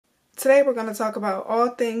Today we're going to talk about all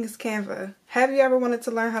things Canva. Have you ever wanted to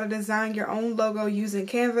learn how to design your own logo using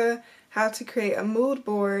Canva, how to create a mood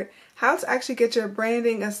board, how to actually get your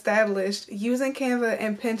branding established using Canva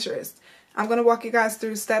and Pinterest? I'm going to walk you guys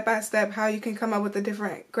through step by step how you can come up with the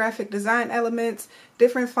different graphic design elements,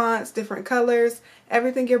 different fonts, different colors,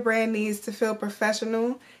 everything your brand needs to feel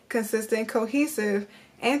professional, consistent, cohesive,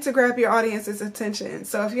 and to grab your audience's attention.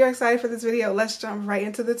 So if you're excited for this video, let's jump right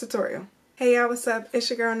into the tutorial. Hey y'all, what's up? It's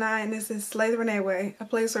your girl Nye, and this is Slay the Renee Way, a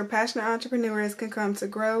place where passionate entrepreneurs can come to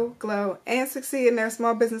grow, glow, and succeed in their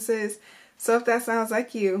small businesses. So if that sounds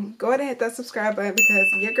like you, go ahead and hit that subscribe button because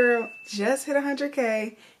your girl just hit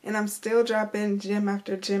 100K and I'm still dropping gem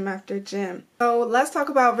after gem after gem. So let's talk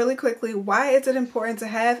about really quickly, why is it important to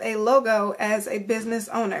have a logo as a business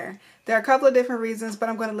owner? There are a couple of different reasons, but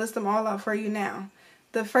I'm going to list them all out for you now.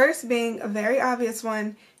 The first being a very obvious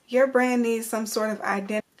one, your brand needs some sort of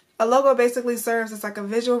identity. A logo basically serves as like a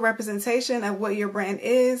visual representation of what your brand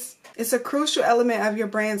is. It's a crucial element of your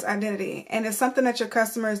brand's identity, and it's something that your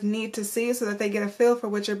customers need to see so that they get a feel for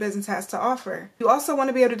what your business has to offer. You also want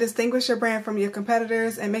to be able to distinguish your brand from your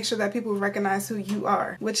competitors and make sure that people recognize who you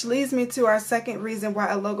are. Which leads me to our second reason why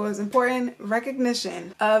a logo is important,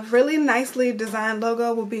 recognition. A really nicely designed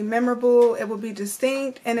logo will be memorable, it will be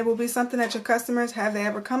distinct, and it will be something that your customers, have they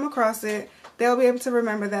ever come across it, they'll be able to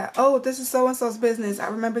remember that, oh, this is so-and-so's business. I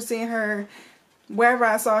remember seeing her wherever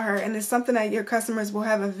I saw her, and it's something that your customers will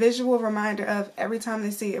have a visual reminder of every time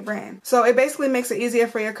they see your brand. So it basically makes it easier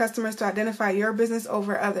for your customers to identify your business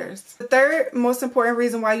over others. The third most important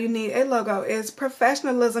reason why you need a logo is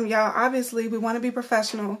professionalism, y'all. Obviously, we want to be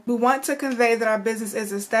professional. We want to convey that our business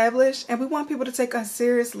is established, and we want people to take us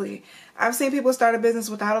seriously. I've seen people start a business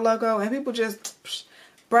without a logo, and people just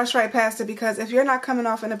brush right past it, because if you're not coming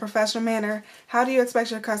off in a professional manner, how do you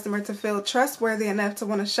expect your customer to feel trustworthy enough to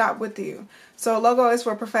want to shop with you? So a logo is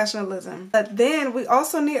for professionalism. But then we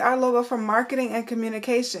also need our logo for marketing and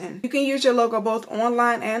communication. You can use your logo both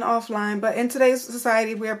online and offline, but in today's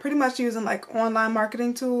society, we are pretty much using like online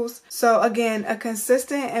marketing tools. So again, a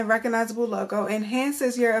consistent and recognizable logo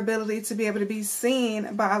enhances your ability to be able to be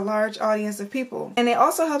seen by a large audience of people. And it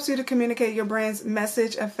also helps you to communicate your brand's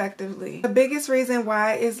message effectively. The biggest reason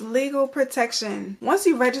why is legal protection. Once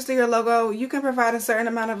you register your logo, you can provide a certain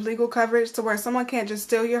amount of legal coverage to where someone can't just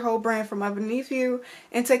steal your whole brand from underneath you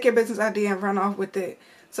and take your business idea and run off with it.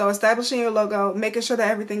 So establishing your logo, making sure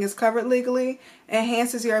that everything is covered legally,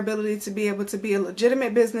 enhances your ability to be able to be a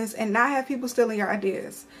legitimate business and not have people stealing your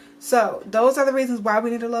ideas. So those are the reasons why we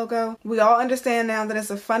need a logo. We all understand now that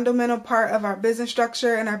it's a fundamental part of our business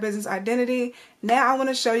structure and our business identity. Now I want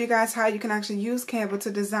to show you guys how you can actually use Canva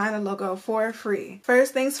to design a logo for free.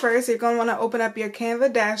 First things first, you're going to want to open up your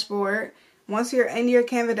Canva dashboard. Once you're in your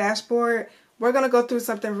Canva dashboard, we're going to go through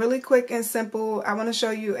something really quick and simple. I want to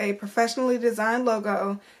show you a professionally designed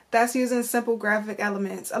logo that's using simple graphic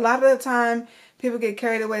elements. A lot of the time, people get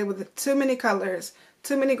carried away with too many colors,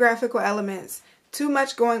 too many graphical elements, too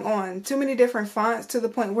much going on, too many different fonts, to the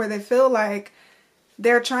point where they feel like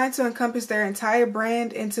they're trying to encompass their entire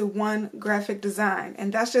brand into one graphic design.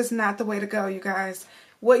 And that's just not the way to go, you guys.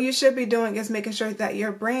 What you should be doing is making sure that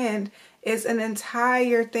your brand is an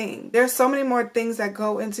entire thing. There's so many more things that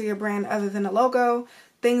go into your brand other than a logo,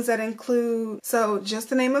 things that include, so just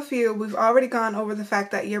to name a few, we've already gone over the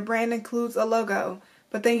fact that your brand includes a logo,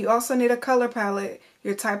 but then you also need a color palette,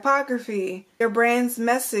 your typography, your brand's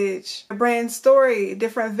message, your brand story,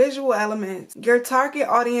 different visual elements, your target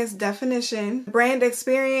audience definition, brand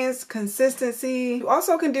experience, consistency. You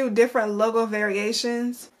also can do different logo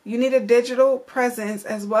variations. You need a digital presence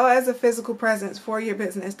as well as a physical presence for your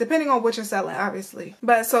business, depending on what you're selling, obviously.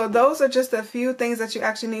 But so those are just a few things that you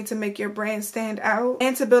actually need to make your brand stand out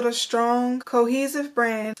and to build a strong, cohesive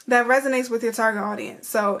brand that resonates with your target audience.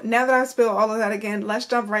 So now that I've spilled all of that again, let's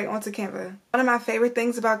jump right onto Canva. One of my favorite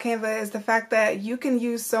things about Canva is the fact that you can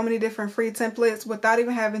use so many different free templates without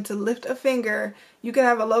even having to lift a finger. You can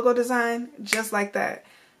have a logo design just like that.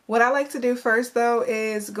 What I like to do first though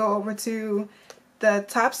is go over to the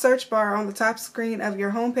top search bar on the top screen of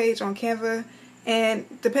your homepage on Canva, and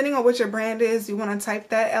depending on what your brand is, you want to type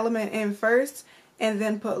that element in first and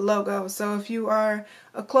then put logo. So if you are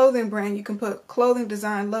a clothing brand, you can put clothing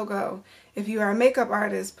design logo. If you are a makeup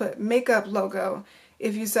artist, put makeup logo.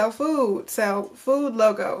 If you sell food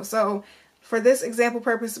logo. So for this example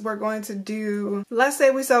purpose, we're going to do, let's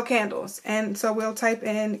say we sell candles, and so we'll type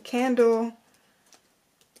in candle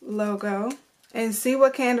logo and see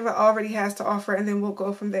what Canva already has to offer, and then we'll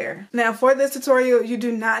go from there. Now for this tutorial, you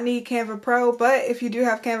do not need Canva Pro, but if you do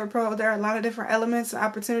have Canva Pro, there are a lot of different elements and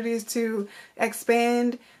opportunities to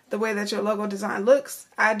expand the way that your logo design looks.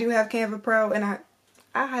 I do have Canva Pro, and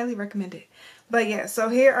I highly recommend it. But yeah, so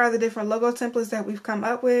here are the different logo templates that we've come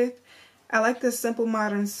up with. I like this simple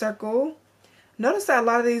modern circle. Notice that a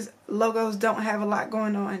lot of these logos don't have a lot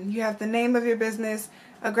going on. You have the name of your business,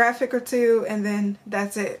 a graphic or two, and then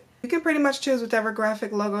that's it. You can pretty much choose whichever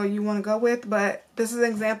graphic logo you want to go with, but this is an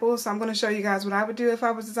example, so I'm going to show you guys what I would do if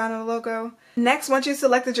I was designing a logo. Next, once you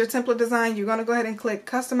selected your template design, you're going to go ahead and click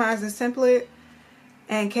Customize this template,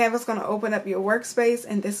 and Canva's going to open up your workspace,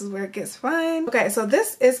 and this is where it gets fun. Okay, so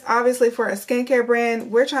this is obviously for a skincare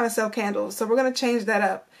brand. We're trying to sell candles, so we're going to change that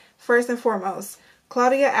up. First and foremost,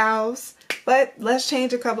 Claudia Alves, but let's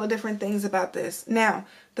change a couple of different things about this. Now,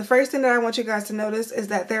 the first thing that I want you guys to notice is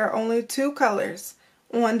that there are only two colors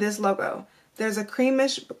on this logo. There's a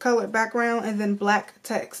creamish colored background and then black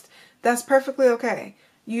text. That's perfectly okay.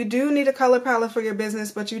 You do need a color palette for your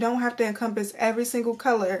business, but you don't have to encompass every single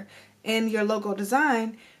color in your logo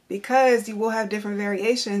design because you will have different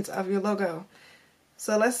variations of your logo.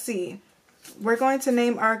 So let's see. We're going to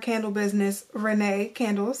name our candle business Renee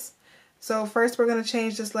Candles. So first we're going to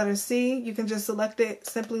change this letter C. You can just select it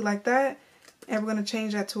simply like that. And we're going to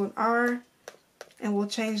change that to an R. And we'll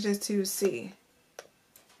change this to C.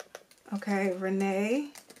 Okay, Renee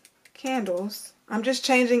Candles. I'm just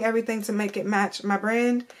changing everything to make it match my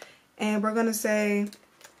brand. And we're going to say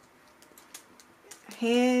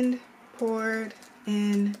hand poured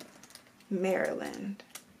in Maryland.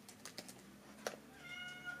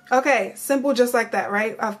 Okay, simple just like that,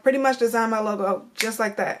 right? I've pretty much designed my logo just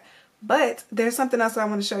like that. But there's something else I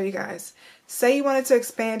want to show you guys. Say you wanted to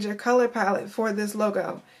expand your color palette for this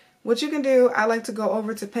logo. What you can do, I like to go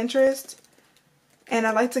over to Pinterest. And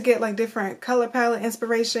I like to get like different color palette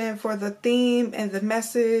inspiration for the theme and the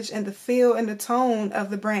message and the feel and the tone of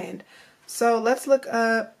the brand. So let's look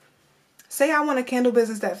up, say I want a candle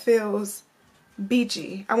business that feels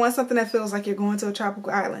beachy. I want something that feels like you're going to a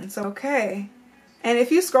tropical island. So, okay. And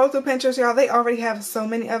if you scroll through Pinterest, y'all, they already have so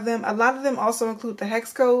many of them. A lot of them also include the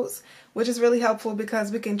hex codes, which is really helpful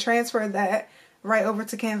because we can transfer that right over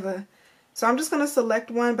to Canva. So I'm just going to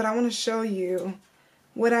select one, but I want to show you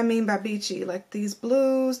what I mean by beachy. Like these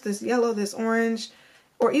blues, this yellow, this orange,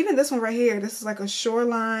 or even this one right here. This is like a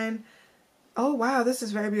shoreline. Oh, wow, this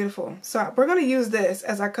is very beautiful. So we're going to use this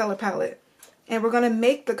as our color palette. And we're going to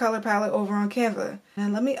make the color palette over on Canva.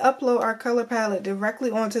 And let me upload our color palette directly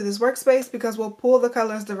onto this workspace because we'll pull the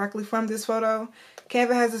colors directly from this photo.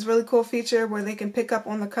 Canva has this really cool feature where they can pick up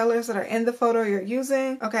on the colors that are in the photo you're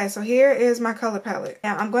using. Okay, so here is my color palette.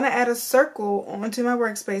 Now I'm going to add a circle onto my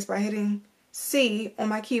workspace by hitting C on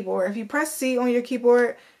my keyboard. If you press C on your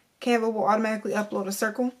keyboard, Canva will automatically upload a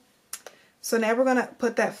circle. So now we're going to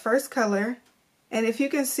put that first color. And if you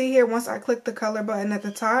can see here, once I click the color button at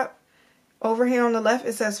the top, over here on the left,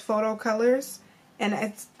 it says photo colors, and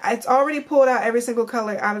it's already pulled out every single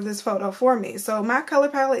color out of this photo for me. So my color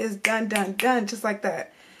palette is done, just like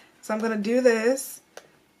that. So I'm going to do this,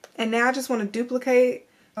 and now I just want to duplicate.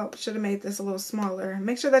 Oh, should have made this a little smaller.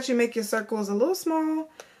 Make sure that you make your circles a little small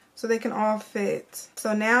so they can all fit.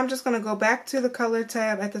 So now I'm just going to go back to the color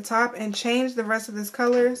tab at the top and change the rest of these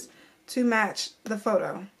colors to match the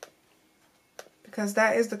photo, because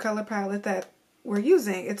that is the color palette that we're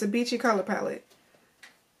using. It's a beachy color palette.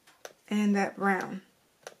 And that brown.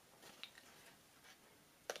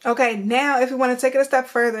 Okay, now if you want to take it a step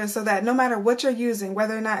further so that no matter what you're using,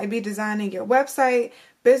 whether or not it be designing your website,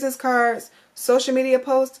 business cards, social media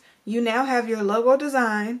posts, you now have your logo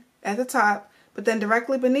design at the top, but then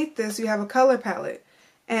directly beneath this you have a color palette.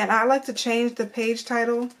 And I like to change the page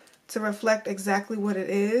title to reflect exactly what it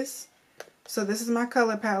is. So this is my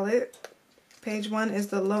color palette. Page 1 is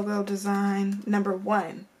the logo design number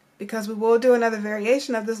 1, because we will do another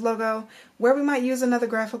variation of this logo where we might use another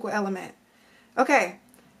graphical element. Okay,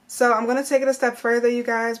 so I'm going to take it a step further, you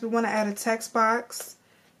guys. We want to add a text box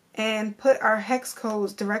and put our hex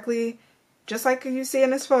codes directly, just like you see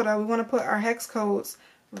in this photo. We want to put our hex codes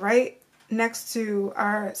right next to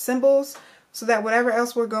our symbols so that whatever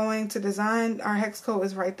else we're going to design, our hex code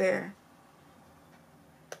is right there.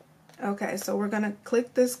 Okay, so we're going to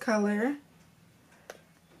click this color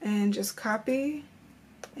and just copy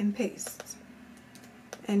and paste.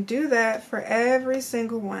 And do that for every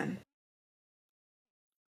single one.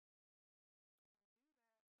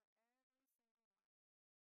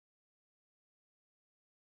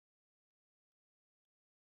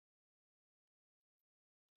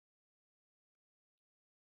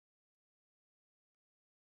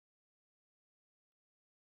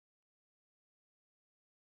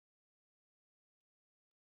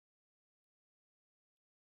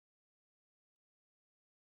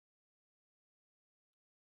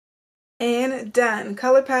 And done.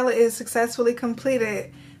 Color palette is successfully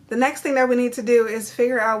completed. The next thing that we need to do is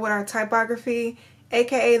figure out what our typography,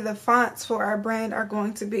 aka the fonts for our brand, are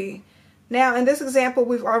going to be. Now in this example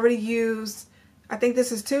we've already used, I think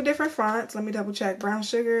this is 2 different fonts. Let me double check. Brown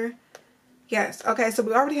sugar. Yes. Okay, so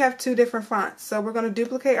we already have 2 different fonts. So we're going to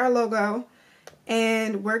duplicate our logo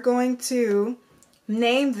and we're going to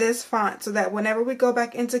name this font so that whenever we go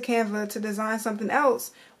back into Canva to design something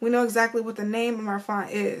else, we know exactly what the name of our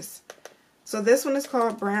font is. So this one is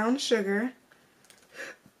called Brown Sugar.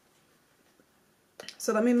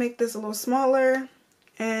 So let me make this a little smaller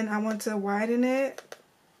and I want to widen it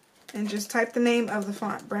and just type the name of the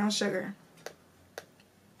font, Brown Sugar.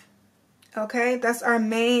 Okay, that's our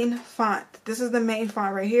main font. This is the main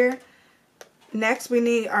font right here. Next we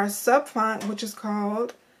need our sub font, which is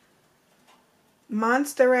called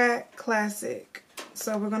Montserrat Classic.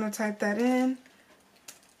 So we're going to type that in.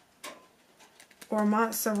 Or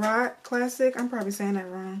Montserrat Classic. I'm probably saying that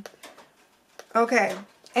wrong. Okay.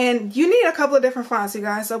 And you need a couple of different fonts, you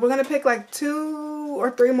guys. So we're going to pick like 2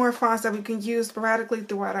 or 3 more fonts that we can use sporadically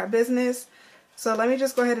throughout our business. So let me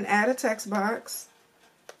just go ahead and add a text box.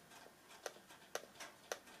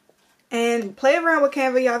 And play around with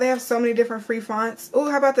Canva, y'all. They have so many different free fonts. Oh,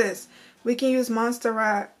 how about this? We can use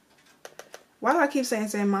Montserrat. Why do I keep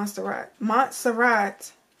saying Montserrat?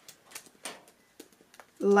 Montserrat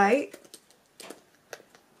Light.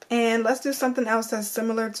 And let's do something else that's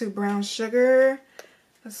similar to Brown Sugar.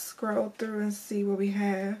 Let's scroll through and see what we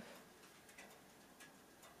have.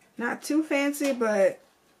 Not too fancy, but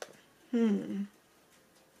okay,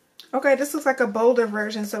 this looks like a bolder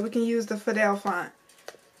version, so we can use the Fidel font.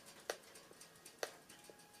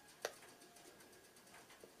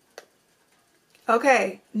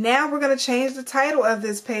 Okay, now we're going to change the title of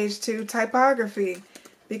this page to typography,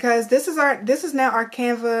 because this is now our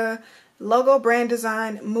Canva logo brand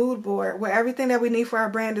design mood board, where everything that we need for our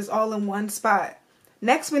brand is all in one spot.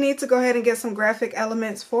 Next, we need to go ahead and get some graphic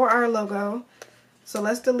elements for our logo. So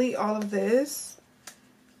let's delete all of this.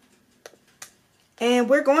 And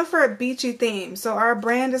we're going for a beachy theme. So our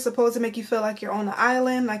brand is supposed to make you feel like you're on the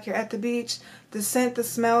island, like you're at the beach. The scent, the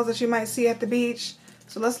smells that you might see at the beach.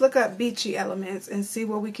 So let's look up beachy elements and see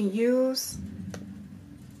what we can use.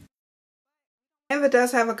 Canva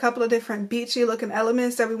does have a couple of different beachy looking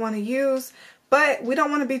elements that we want to use, but we don't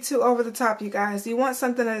want to be too over the top, you guys. You want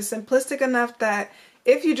something that is simplistic enough that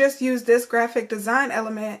if you just use this graphic design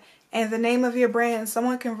element and the name of your brand,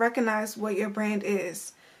 someone can recognize what your brand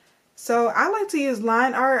is. So I like to use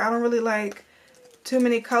line art. I don't really like too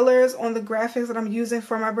many colors on the graphics that I'm using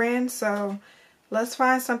for my brand. So let's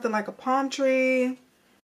find something like a palm tree.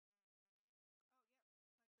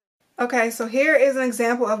 Okay, so here is an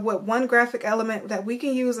example of what one graphic element that we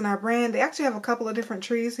can use in our brand. They actually have a couple of different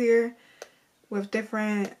trees here with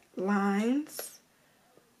different lines.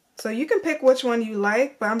 So you can pick which one you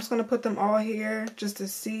like, but I'm just going to put them all here just to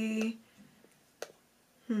see.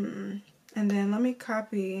 And then let me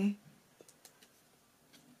copy.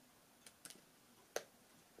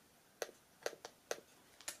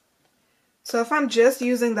 So if I'm just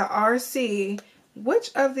using the RC,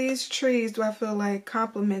 which of these trees do I feel like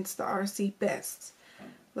complements the RC best?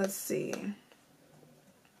 Let's see.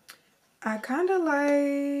 I kind of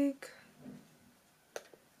like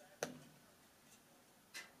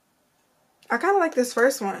this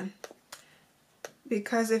first one,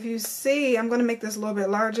 because if you see, I'm going to make this a little bit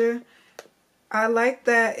larger. I like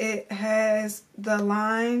that it has the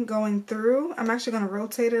line going through. I'm actually going to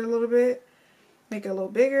rotate it a little bit, make it a little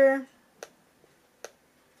bigger.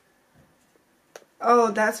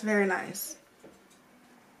 Oh, that's very nice.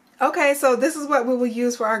 Okay, so this is what we will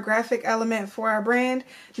use for our graphic element for our brand.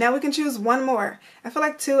 Now we can choose one more. I feel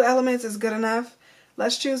like 2 elements is good enough.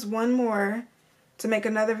 Let's choose one more to make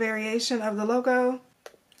another variation of the logo.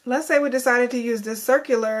 Let's say we decided to use this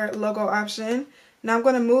circular logo option. Now I'm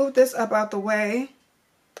going to move this up out the way.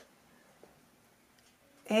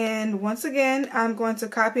 And once again, I'm going to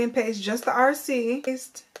copy and paste just the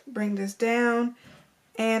RC. Bring this down.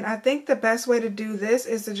 And I think the best way to do this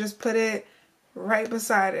is to just put it right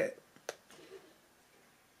beside it.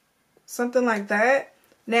 Something like that.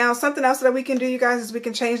 Now, something else that we can do, you guys, is we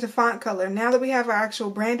can change the font color. Now that we have our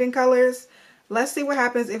actual branding colors, let's see what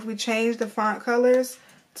happens if we change the font colors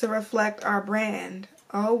to reflect our brand.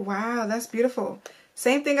 Oh, wow, that's beautiful.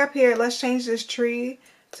 Same thing up here. Let's change this tree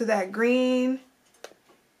to that green.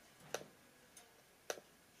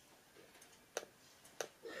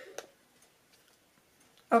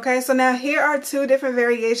 Okay, so now here are 2 different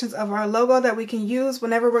variations of our logo that we can use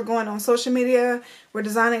whenever we're going on social media, we're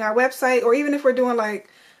designing our website, or even if we're doing like,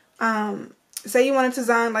 say you want to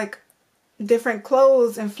design like different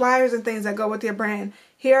clothes and flyers and things that go with your brand.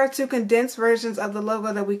 Here are two condensed versions of the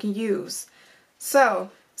logo that we can use.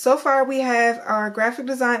 So far we have our graphic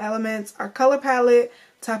design elements, our color palette,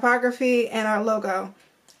 typography, and our logo.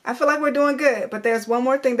 I feel like we're doing good, but there's one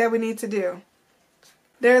more thing that we need to do.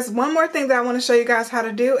 There's one more thing that I want to show you guys how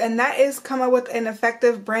to do, and that is come up with an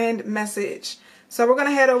effective brand message. So we're going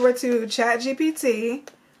to head over to ChatGPT,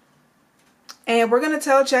 and we're going to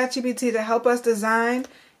tell ChatGPT to help us design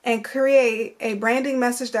and create a branding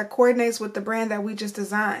message that coordinates with the brand that we just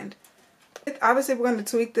designed. Obviously, we're going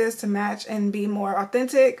to tweak this to match and be more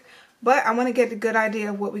authentic, but I want to get a good idea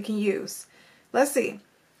of what we can use. Let's see.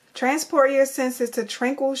 Transport your senses to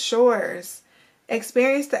tranquil shores.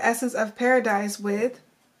 Experience the essence of paradise with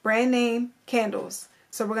brand name candles.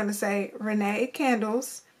 So we're going to say Renee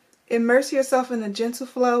Candles. Immerse yourself in the gentle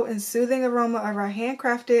flow and soothing aroma of our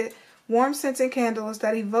handcrafted, warm scented candles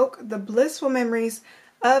that evoke the blissful memories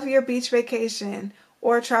of your beach vacation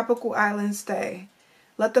or tropical island stay.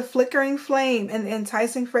 Let the flickering flame and the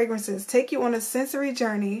enticing fragrances take you on a sensory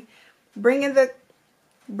journey, bringing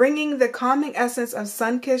the calming essence of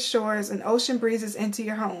sun-kissed shores and ocean breezes into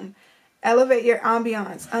your home. Elevate your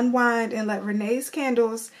ambiance, unwind, and let Renee's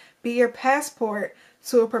Candles be your passport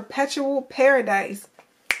to a perpetual paradise.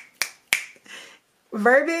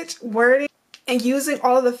 Verbiage, wording, and using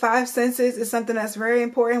all of the 5 senses is something that's very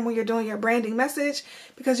important when you're doing your branding message,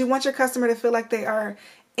 because you want your customer to feel like they are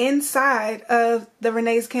inside of the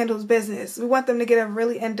Renee's Candles business. We want them to get a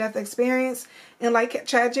really in-depth experience, and like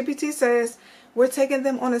ChatGPT says, we're taking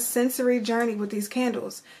them on a sensory journey with these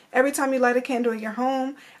candles. Every time you light a candle in your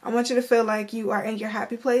home, I want you to feel like you are in your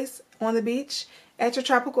happy place, on the beach, at your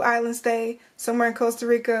tropical island stay, somewhere in Costa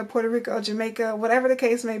Rica, Puerto Rico, Jamaica, whatever the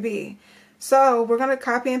case may be. So we're going to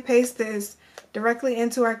copy and paste this directly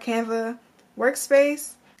into our Canva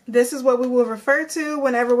workspace. This is what we will refer to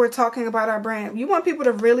whenever we're talking about our brand. You want people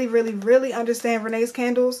to really understand Renee's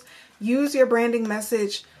Candles. Use your branding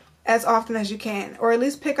message as often as you can, or at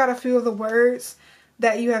least pick out a few of the words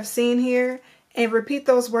that you have seen here and repeat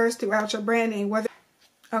those words throughout your branding.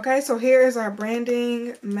 Okay, so here is our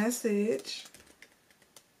branding message.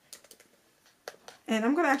 And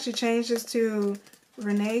I'm going to actually change this to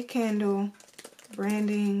Renee Candle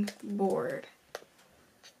branding board.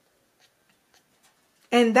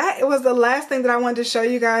 And that was the last thing that I wanted to show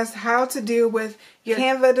you guys how to do with your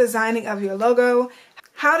Canva designing of your logo,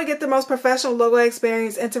 how to get the most professional logo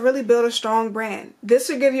experience, and to really build a strong brand. This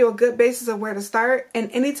should give you a good basis of where to start,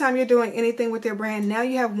 and anytime you're doing anything with your brand, now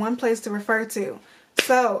you have one place to refer to.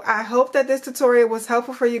 So I hope that this tutorial was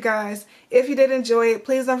helpful for you guys. If you did enjoy it,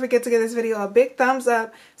 please don't forget to give this video a big thumbs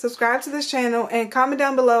up, subscribe to this channel, and comment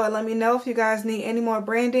down below and let me know if you guys need any more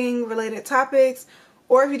branding related topics,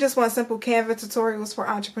 or if you just want simple Canva tutorials for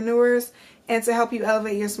entrepreneurs and to help you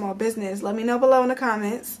elevate your small business. Let me know below in the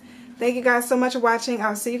comments. Thank you guys so much for watching.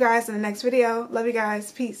 I'll see you guys in the next video. Love you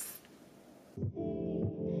guys. Peace.